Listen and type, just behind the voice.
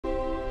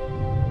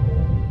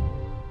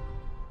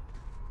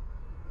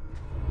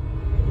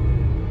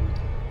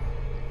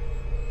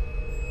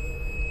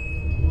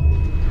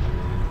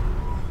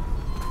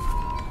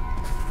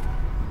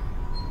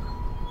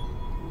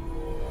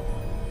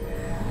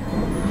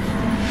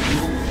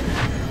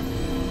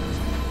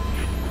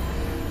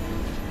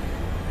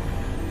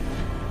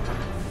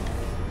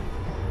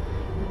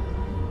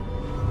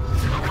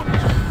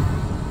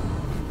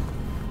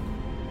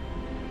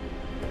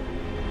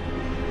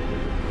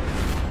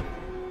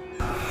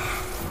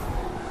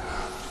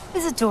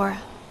Isadora,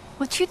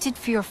 what you did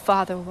for your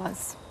father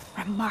was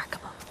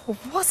remarkable. Well,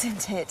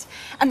 wasn't it?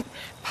 And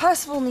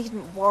Percival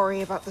needn't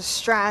worry about the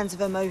strands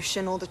of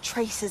emotion or the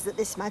traces that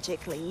this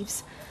magic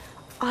leaves.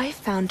 I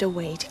found a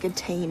way to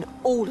contain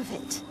all of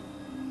it.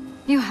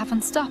 You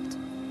haven't stopped.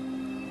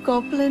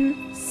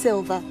 Goblin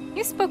silver.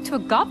 You spoke to a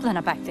goblin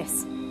about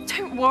this.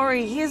 Don't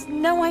worry, he has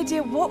no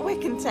idea what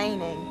we're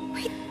containing.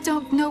 We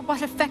don't know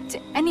what effect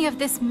any of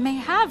this may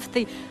have.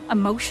 The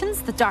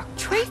emotions, the dark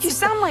traits. You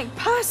sound like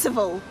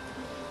Percival.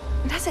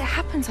 And as it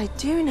happens, I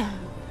do know.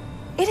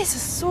 It is a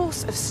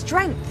source of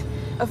strength,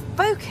 of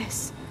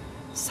focus.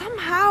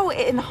 Somehow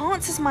it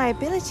enhances my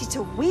ability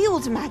to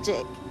wield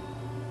magic.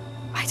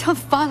 I don't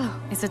follow,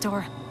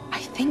 Isadora. I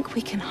think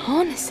we can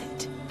harness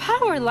it.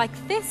 Power like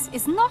this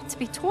is not to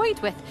be toyed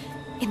with.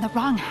 In the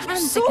wrong You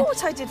hands, saw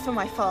what I did for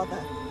my father.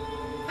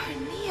 Oh,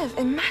 Niamh,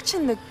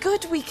 imagine the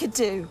good we could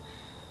do.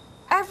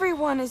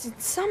 Everyone is in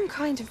some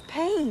kind of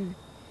pain.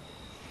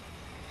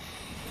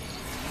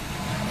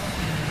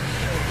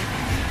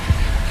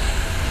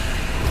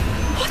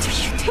 What are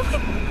you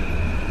doing?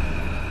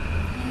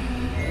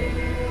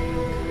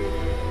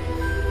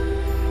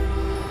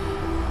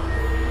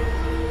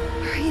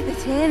 Breathe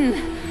it in.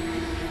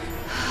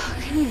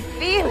 Can you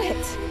feel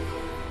it?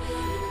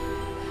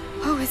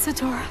 Oh,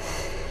 Isadora.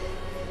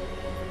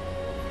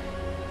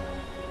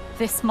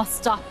 This must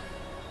stop.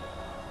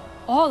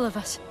 All of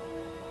it.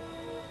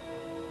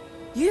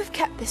 You've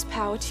kept this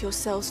power to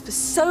yourselves for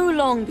so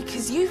long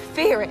because you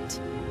fear it.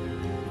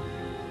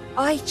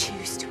 I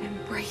choose to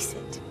embrace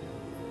it.